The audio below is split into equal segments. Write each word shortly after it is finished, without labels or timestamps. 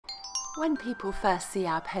When people first see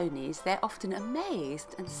our ponies, they're often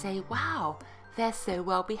amazed and say, wow, they're so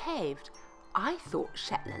well behaved. I thought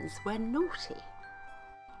Shetlands were naughty.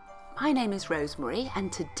 My name is Rosemary,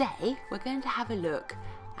 and today we're going to have a look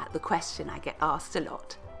at the question I get asked a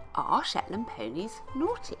lot. Are Shetland ponies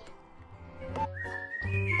naughty?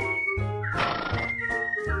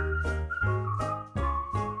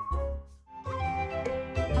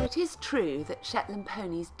 Now, it is true that Shetland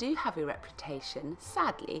ponies do have a reputation,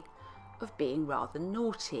 sadly, of being rather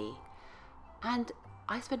naughty, and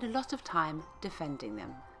I spend a lot of time defending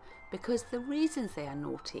them because the reasons they are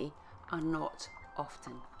naughty are not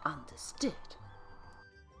often understood.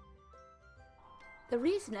 The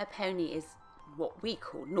reason a pony is what we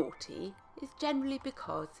call naughty is generally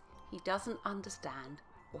because he doesn't understand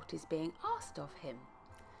what is being asked of him.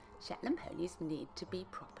 Shetland ponies need to be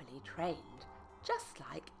properly trained, just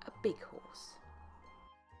like a big horse.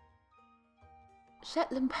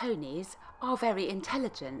 Shetland ponies are very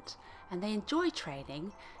intelligent and they enjoy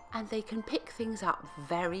training and they can pick things up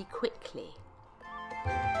very quickly.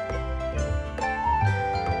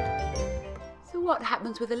 So what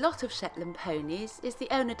happens with a lot of Shetland ponies is the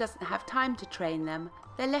owner doesn't have time to train them,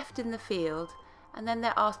 they're left in the field and then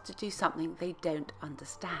they're asked to do something they don't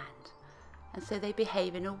understand. And so they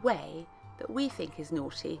behave in a way that we think is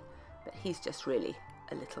naughty, but he's just really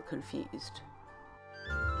a little confused.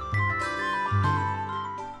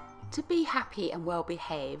 To be happy and well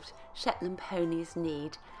behaved, Shetland ponies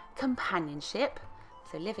need companionship,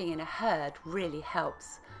 so living in a herd really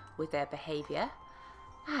helps with their behaviour,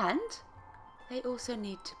 and they also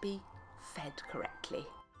need to be fed correctly.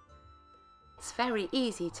 It's very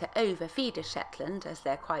easy to overfeed a Shetland as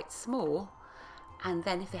they're quite small, and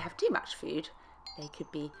then if they have too much food, they could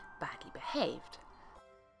be badly behaved.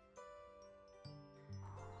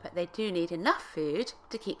 But they do need enough food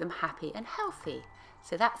to keep them happy and healthy.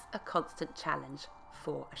 So that's a constant challenge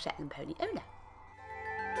for a Shetland pony owner.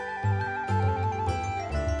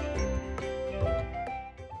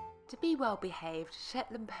 To be well behaved,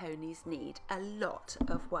 Shetland ponies need a lot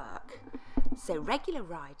of work. So regular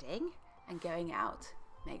riding and going out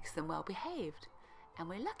makes them well behaved. And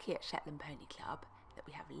we're lucky at Shetland Pony Club that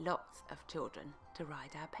we have lots of children to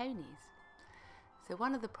ride our ponies. So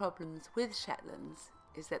one of the problems with Shetlands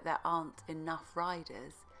is that there aren't enough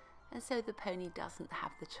riders, and so the pony doesn't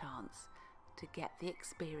have the chance to get the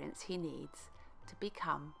experience he needs to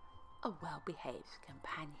become a well-behaved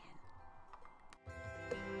companion.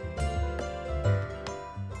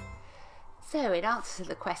 So in answer to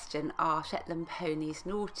the question, are Shetland ponies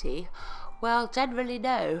naughty? Well, generally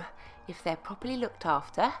no. If they're properly looked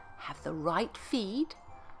after, have the right feed,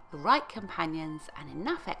 the right companions and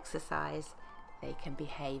enough exercise, they can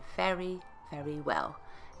behave very, very well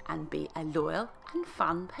and be a loyal and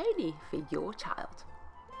fun pony for your child.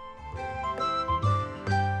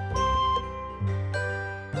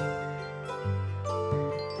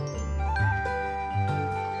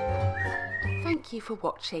 Thank you for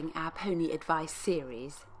watching our Pony Advice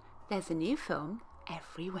series. There's a new film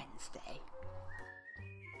every Wednesday.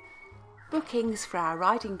 Bookings for our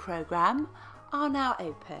riding programme are now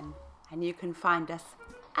open and you can find us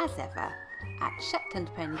as ever at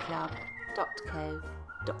shetlandponyclub.co.uk.